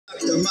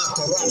It's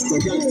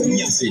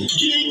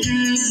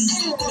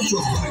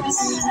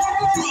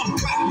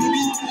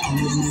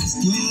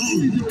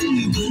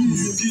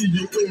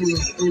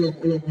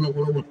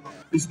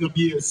gonna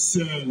be a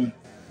sell.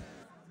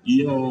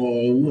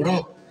 Yo, what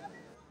up?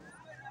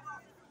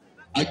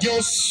 I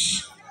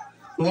just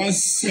want to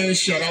say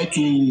shout out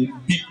to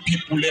big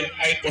people and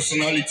high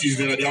personalities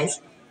in the house.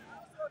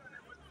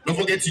 Don't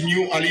forget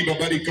you, Ali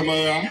Baba the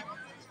camera.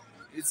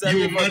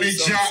 You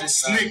manager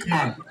Snake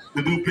Man,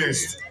 the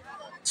dopest.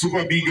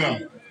 Super big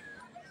guy.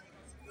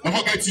 Don't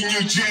forget you,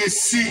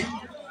 JC.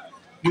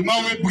 The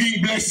man will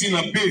bring blessing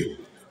and pay.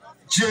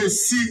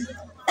 JC.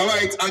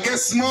 Alright, I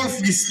guess small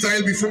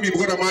freestyle before me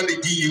brother man they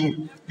give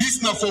you.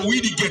 This now for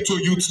we the ghetto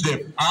youth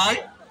them.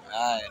 Alright?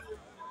 Aye.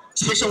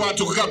 Special one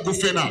to go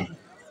Fenam.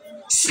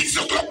 6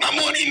 o'clock in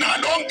the morning now,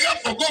 don't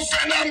get for go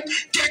Fenam.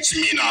 Catch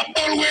me now,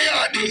 ball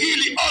where they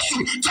really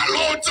hustle.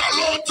 Talot.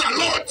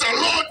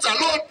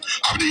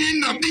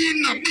 Abdin.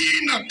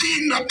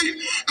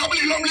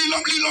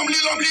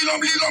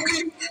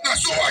 Lovely. Now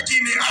so I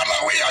can the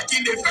other way, I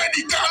can defend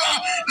the color.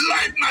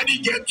 Life now the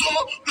ghetto.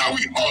 Now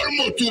we all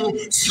moto.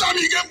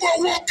 Sammy get for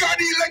walk out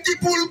the lucky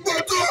pull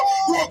photo.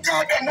 Walk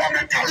out the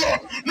moment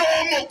alone. No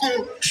moko.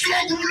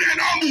 Struggle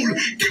and humble.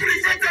 Give me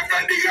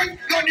defending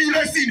not the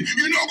lesson.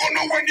 You don't go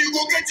know when you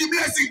go get your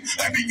blessing.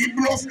 Let me get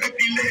bluff, let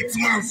me legs,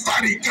 man.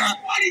 Farika.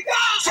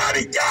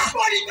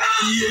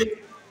 Yeah.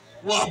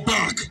 We're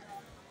back.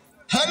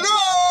 Hello.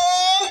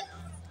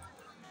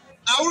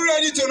 Are we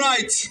ready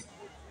tonight?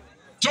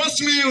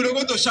 Trust me, we're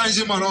going to change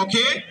him, man,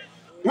 okay?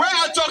 Where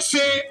I talk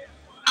say,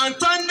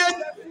 Antande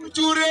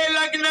Ture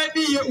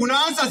Lagnadi, una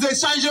answer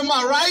say change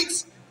man,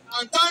 right?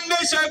 Antande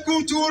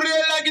Shaku Ture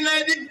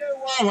Lagnadi,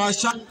 Wama,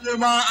 change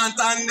man,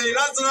 Antande,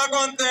 that's not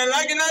going to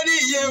Lagnadi,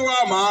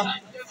 Yewama.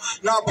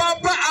 Now,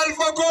 Papa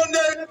Alpha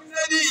Conde,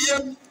 this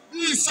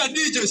is a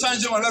DJ,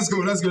 change man, let's go.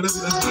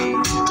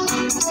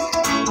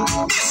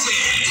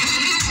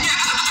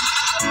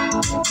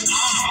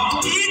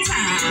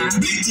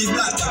 Big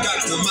Blata,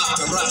 Gangsta,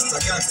 Mata, Rasta,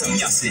 Gangsta,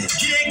 Miasi.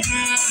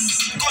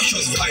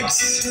 Conscious vibes.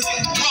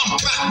 Come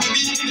back,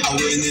 baby.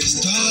 Awareness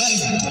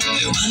time.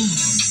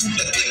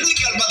 The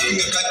technical back in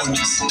the on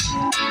this.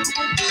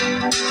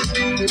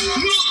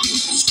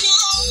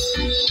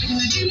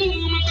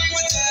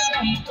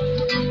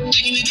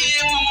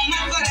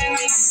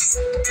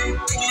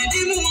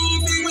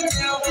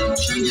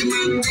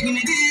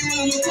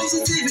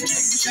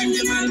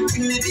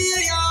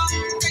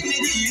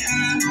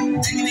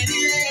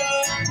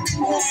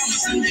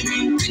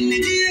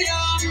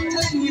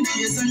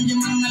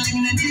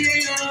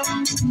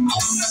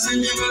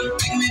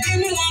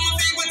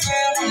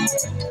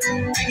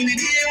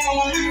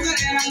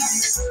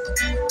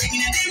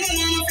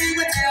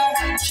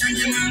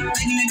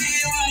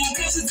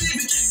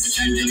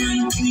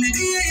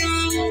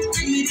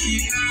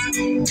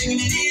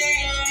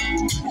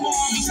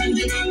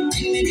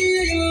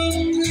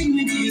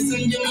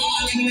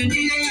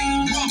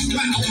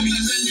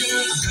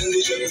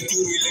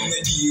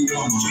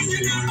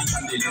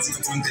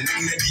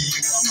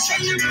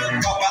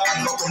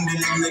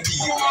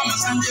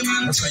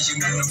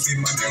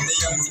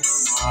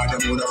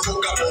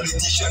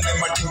 Politician,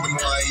 them are thinking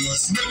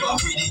wise. Never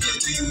really get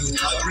to you.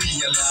 I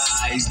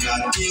realize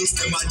that things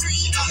them are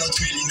doing are not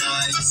really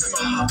nice.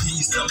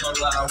 Peace them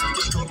around, we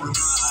can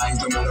compromise.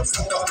 The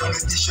motherfucker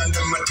politician,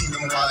 them are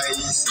thinking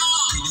wise.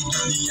 With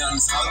the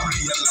Guineans, I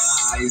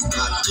realize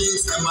that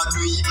things them are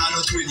doing are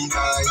not really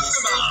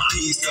nice.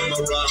 Peace them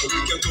around,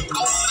 we can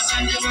compromise.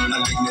 I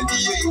like the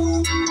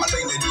D.A.U. I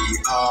like the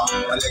D.A.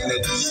 I like the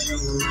D.U.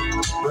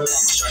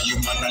 Show you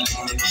man, I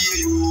like the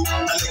D.A.U.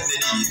 I like the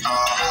D.A.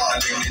 I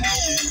like the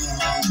D.U.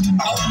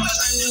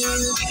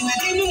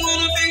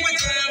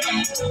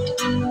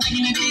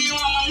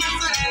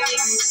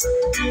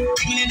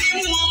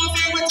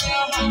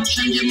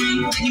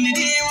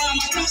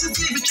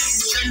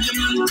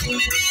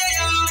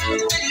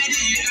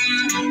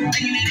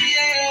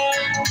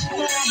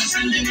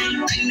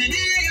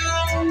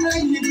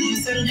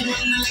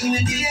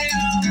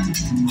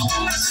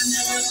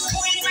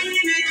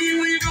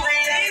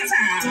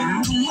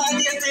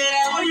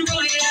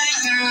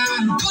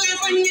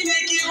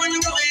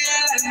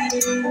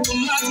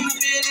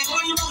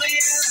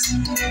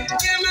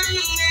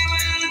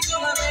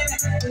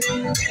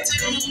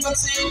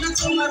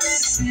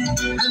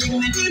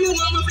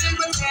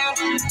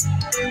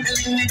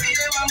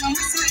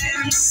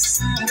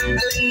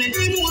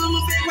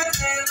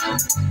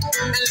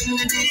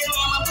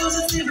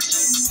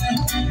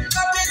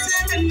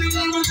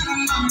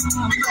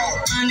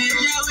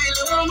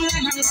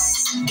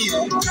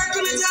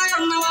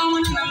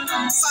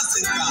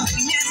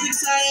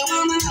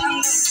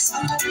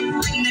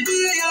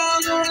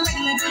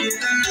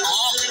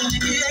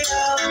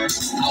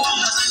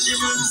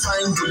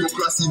 define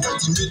democracy,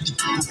 but you make the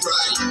people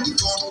cry. The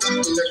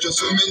government election,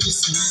 so many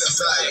civil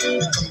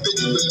aside. The campaign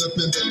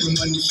development that the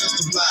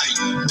manifest to lie.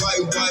 Why,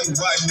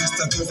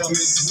 Mr.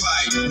 Government,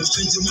 why? No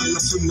change the man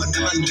of him and the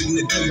hand in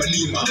the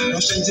Malima.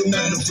 No change the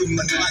man of him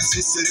and the man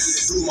sister in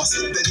the room. I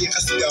said that he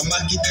has to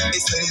market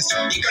essence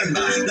of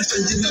Ikanda. No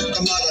change the man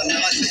Kamara and the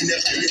hand in the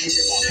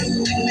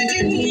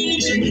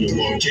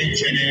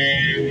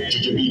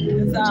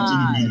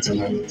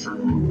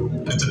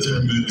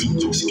entertainment,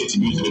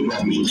 intoxicating music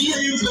around me. Hear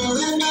you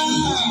forever.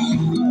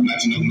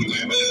 Imagine I'm not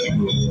ever.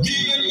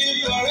 Hear you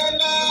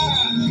forever.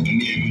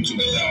 I'm able to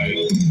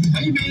die.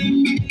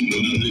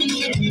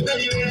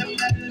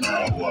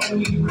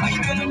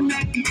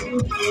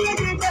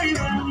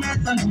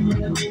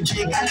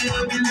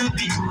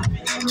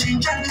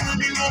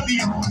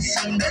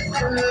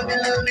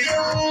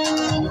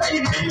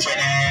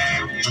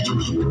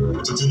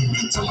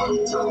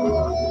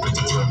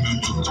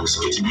 Entertainment,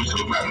 intoxicating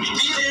music around me.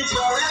 Hear you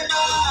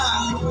forever.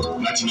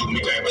 Imagine I'm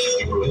not ever.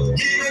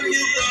 Hear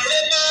you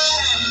forever.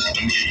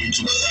 I'm able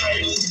to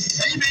die.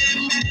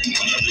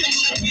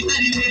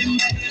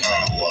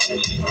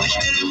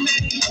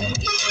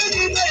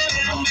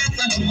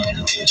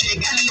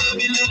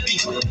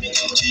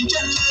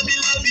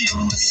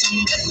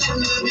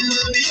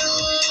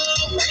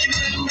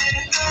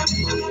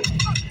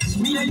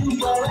 Me and you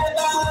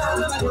forever,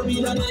 we'll be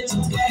on it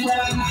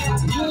together.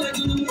 You and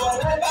you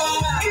forever,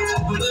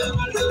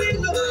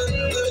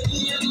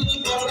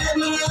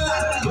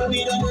 we'll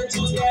be on it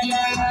together.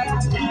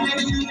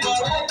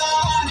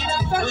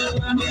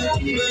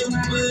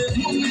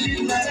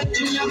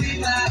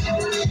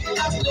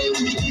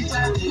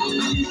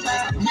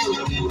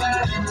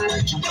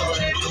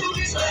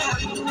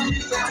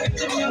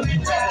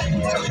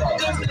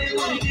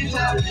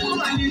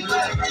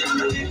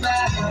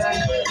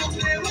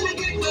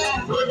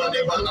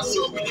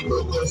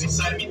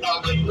 Inside me,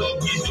 out and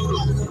love me, the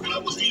room. I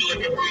was feeling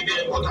like every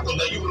day. What I told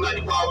you, like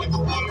the power we go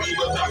on me,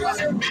 but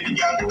baby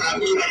girl,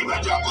 I'm like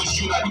my job was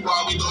you, like the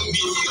power we don't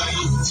need me. Like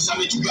since I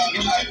met you, got me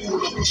like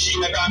full of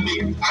machine like that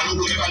big. I don't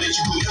know if I let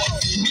you go.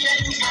 Me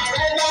and you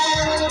forever,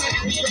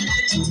 we don't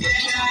let you get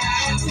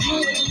out. Me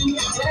and you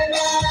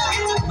forever,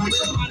 we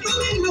don't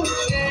let you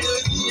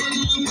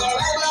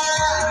forever,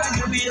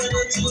 we don't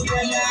let you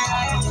get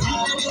out.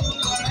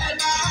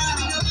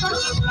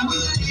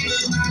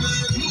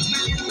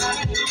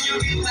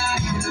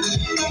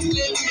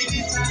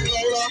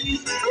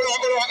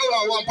 Hold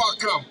on, one part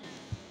come.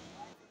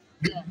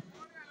 We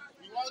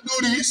want to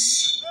do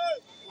this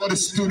for the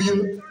studio,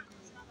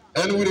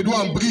 and we do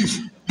one brief.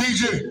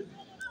 DJ,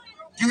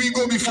 can we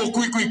go before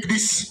quick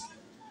this?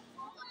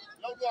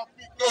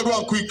 Loud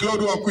one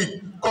quick.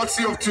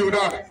 Courtesy of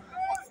Theodore.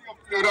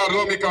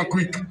 Don't make a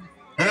quick.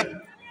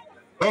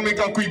 Don't make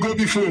a quick, go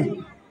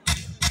before.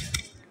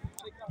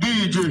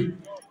 DJ.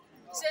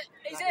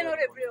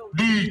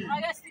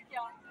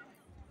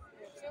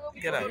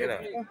 Get out.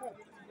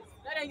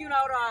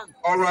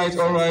 All right.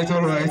 I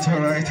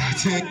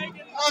think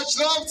much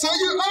love to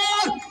you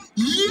all.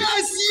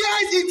 Yes,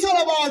 it's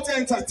all about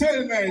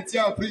entertainment.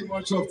 Yeah, pretty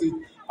much of the.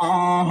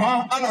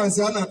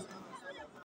 Anna.